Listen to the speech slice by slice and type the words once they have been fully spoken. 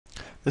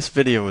This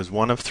video is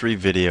one of 3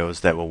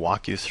 videos that will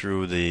walk you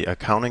through the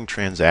accounting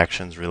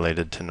transactions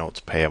related to notes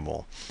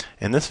payable.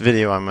 In this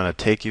video, I'm going to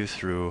take you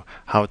through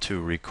how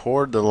to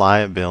record the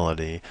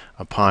liability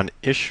upon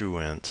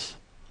issuance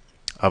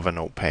of a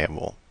note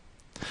payable.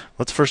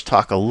 Let's first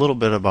talk a little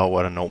bit about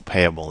what a note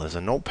payable is. A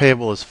note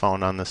payable is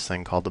found on this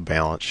thing called the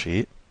balance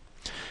sheet.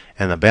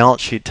 And the balance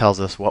sheet tells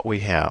us what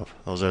we have.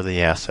 Those are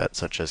the assets,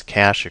 such as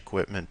cash,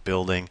 equipment,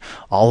 building,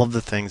 all of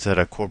the things that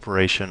a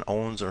corporation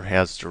owns or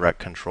has direct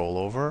control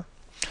over.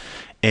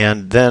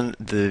 And then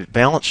the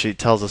balance sheet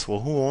tells us,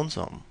 well, who owns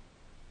them?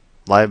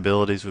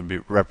 Liabilities would be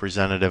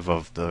representative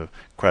of the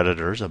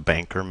creditors, a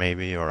banker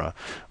maybe, or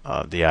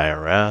the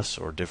IRS,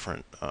 or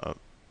different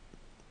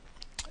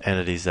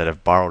entities that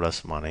have borrowed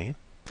us money.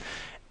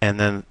 And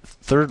then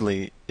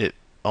thirdly, it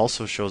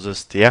also shows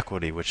us the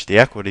equity, which the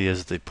equity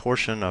is the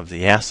portion of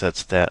the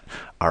assets that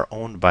are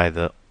owned by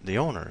the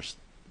owners,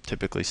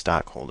 typically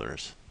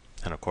stockholders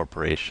in a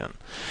corporation.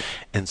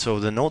 And so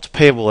the notes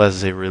payable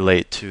as they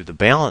relate to the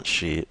balance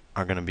sheet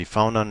are going to be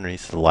found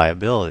underneath the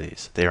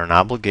liabilities. They are an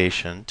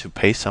obligation to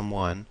pay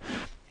someone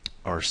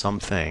or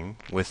something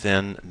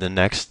within the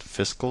next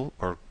fiscal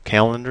or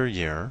calendar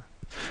year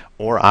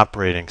or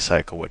operating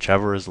cycle,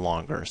 whichever is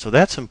longer. So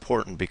that's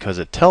important because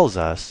it tells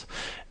us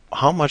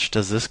how much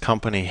does this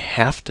company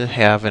have to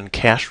have in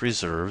cash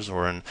reserves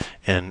or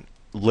in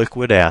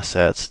liquid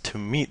assets to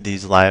meet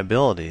these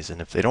liabilities. And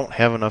if they don't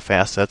have enough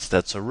assets,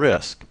 that's a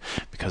risk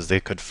because they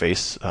could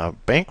face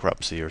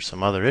bankruptcy or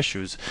some other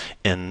issues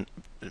in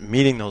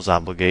meeting those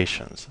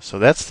obligations. So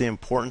that's the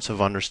importance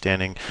of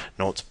understanding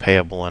notes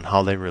payable and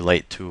how they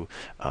relate to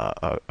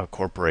a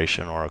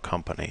corporation or a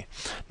company.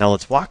 Now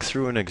let's walk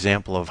through an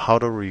example of how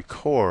to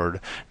record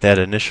that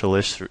initial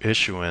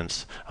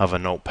issuance of a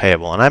note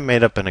payable. And I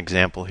made up an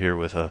example here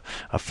with a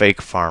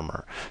fake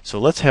farmer. So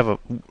let's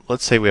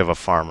say we have a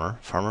farmer,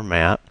 Farmer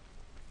Matt.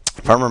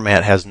 Farmer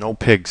Matt has no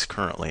pigs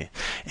currently,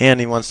 and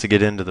he wants to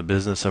get into the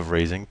business of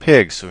raising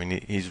pigs. So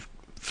he's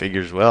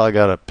figures, well, I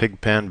got a pig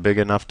pen big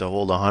enough to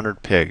hold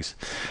 100 pigs.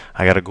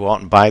 I got to go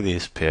out and buy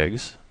these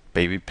pigs,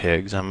 baby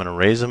pigs. I'm going to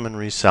raise them and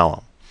resell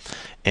them.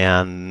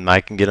 And I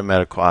can get them at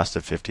a cost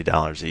of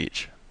 $50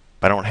 each.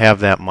 But I don't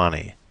have that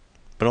money.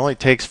 But it only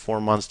takes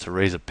 4 months to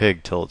raise a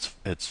pig till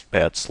it's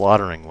at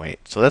slaughtering weight.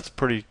 So that's a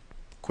pretty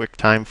quick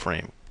time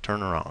frame,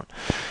 turnaround.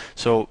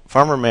 So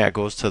Farmer Matt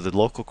goes to the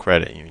local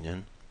credit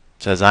union,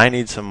 says, I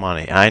need some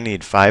money. I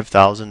need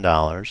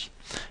 $5,000.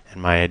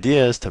 And my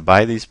idea is to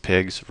buy these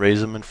pigs, raise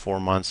them in 4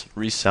 months,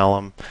 resell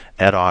them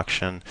at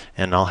auction,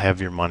 and I'll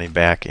have your money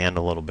back and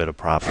a little bit of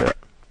profit.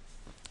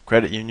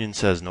 Credit union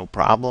says, no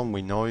problem.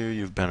 We know you.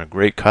 You've been a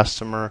great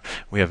customer.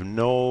 We have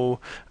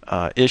no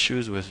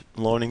issues with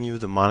loaning you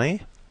the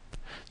money.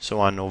 So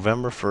on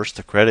November 1st,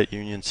 the credit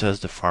union says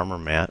to Farmer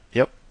Matt,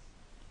 yep,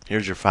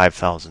 here's your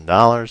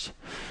 $5,000.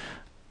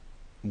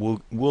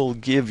 We'll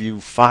give you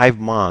 5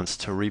 months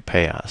to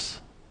repay us.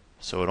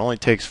 So it only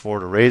takes 4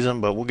 to raise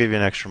them, but we'll give you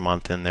an extra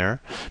month in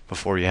there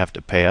before you have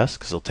to pay us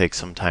because it'll take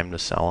some time to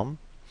sell them.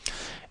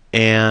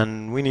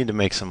 And we need to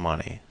make some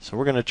money. So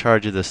we're going to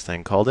charge you this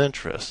thing called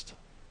interest.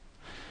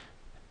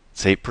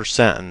 It's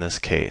 8% in this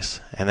case.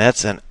 And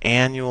that's an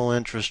annual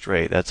interest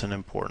rate. That's an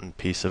important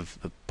piece of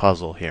the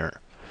puzzle here.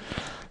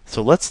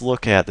 So let's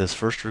look at this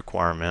first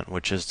requirement,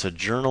 which is to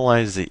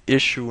journalize the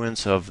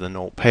issuance of the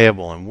note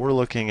payable. And we're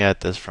looking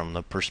at this from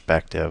the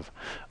perspective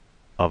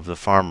of the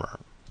farmer.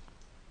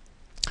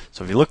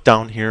 So if you look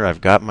down here,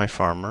 I've got my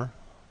farmer.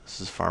 This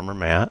is Farmer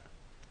Matt.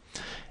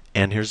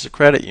 And here's the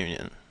credit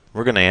union.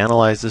 We're going to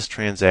analyze this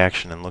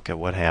transaction and look at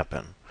what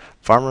happened.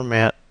 Farmer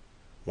Matt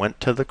went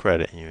to the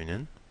credit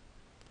union,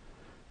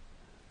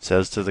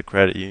 says to the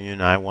credit union,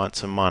 I want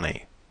some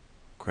money.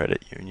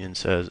 Credit union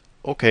says,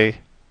 okay,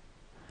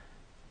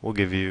 we'll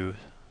give you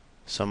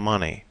some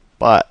money,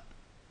 but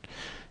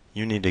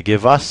you need to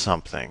give us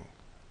something.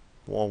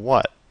 Well,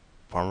 what?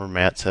 Farmer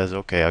Matt says,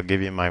 okay, I'll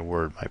give you my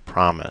word, my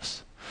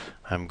promise.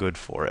 I'm good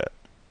for it.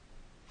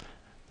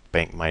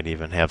 Bank might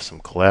even have some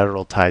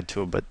collateral tied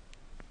to it, but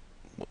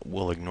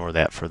we'll ignore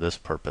that for this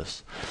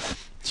purpose.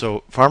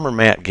 So Farmer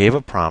Matt gave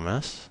a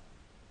promise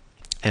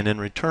and in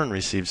return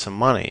received some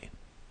money.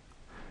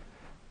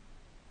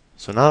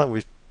 So now that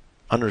we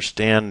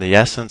understand the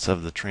essence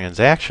of the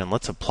transaction,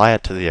 let's apply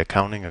it to the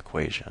accounting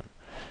equation.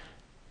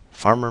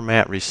 Farmer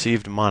Matt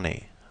received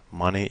money.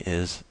 Money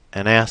is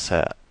an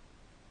asset.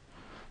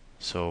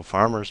 So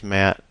Farmer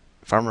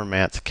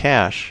Matt's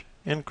cash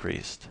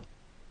increased.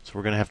 So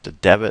we're going to have to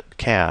debit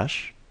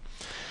cash.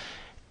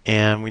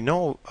 And we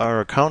know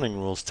our accounting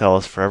rules tell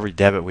us for every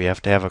debit we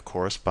have to have a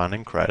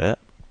corresponding credit.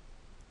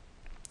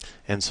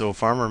 And so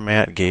Farmer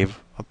Matt gave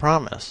a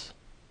promise.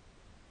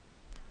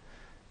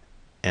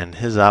 And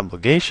his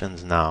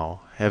obligations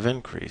now have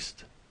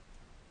increased.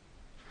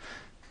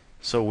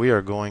 So we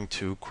are going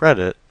to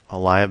credit a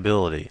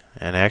liability.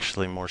 And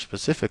actually, more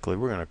specifically,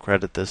 we're going to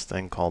credit this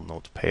thing called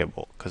notes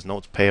payable, because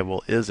notes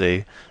payable is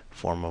a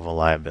form of a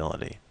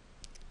liability.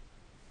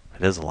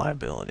 It is a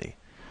liability.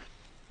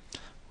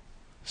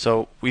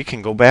 So we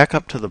can go back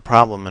up to the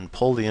problem and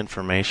pull the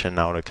information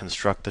now to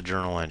construct the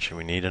journal entry.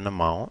 We need an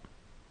amount.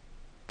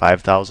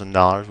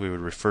 $5,000. We would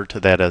refer to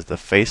that as the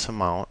face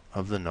amount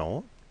of the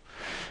note.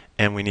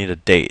 And we need a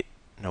date,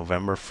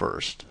 November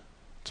 1st.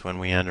 It's when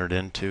we entered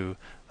into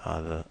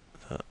the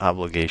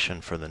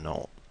obligation for the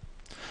note.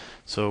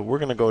 So we're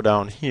going to go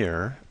down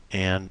here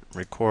and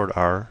record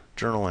our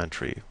journal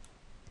entry.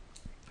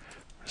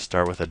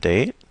 Start with a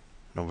date,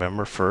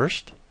 November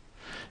 1st.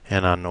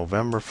 And on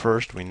November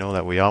 1st, we know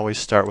that we always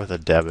start with a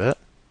debit.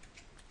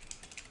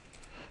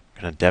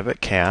 We're going to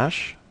debit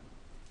cash.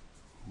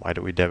 Why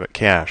do we debit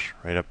cash?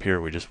 Right up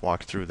here, we just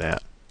walked through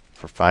that.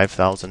 For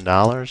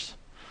 $5,000.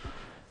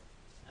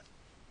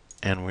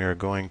 And we are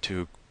going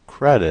to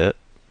credit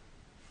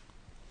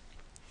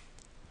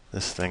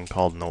this thing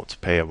called notes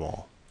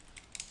payable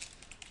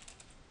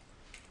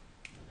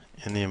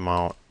in the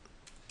amount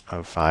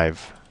of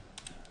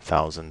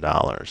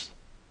 $5,000.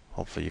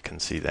 Hopefully you can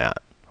see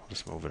that. I'll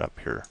just move it up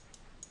here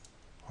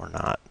or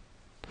not.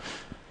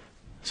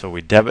 So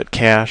we debit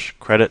cash,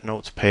 credit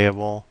notes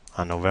payable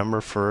on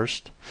November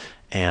 1st,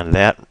 and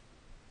that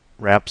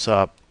wraps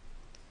up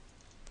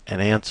and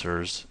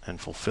answers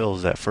and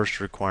fulfills that first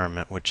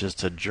requirement, which is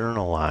to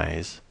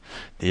journalize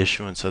the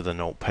issuance of the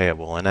note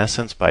payable. In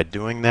essence, by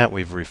doing that,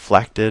 we've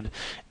reflected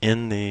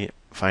in the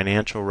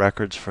financial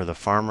records for the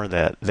farmer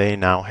that they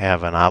now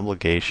have an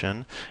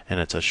obligation, and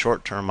it's a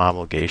short-term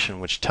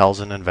obligation which tells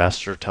an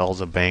investor,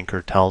 tells a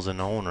banker, tells an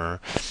owner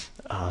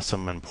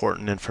some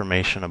important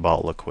information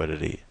about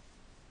liquidity.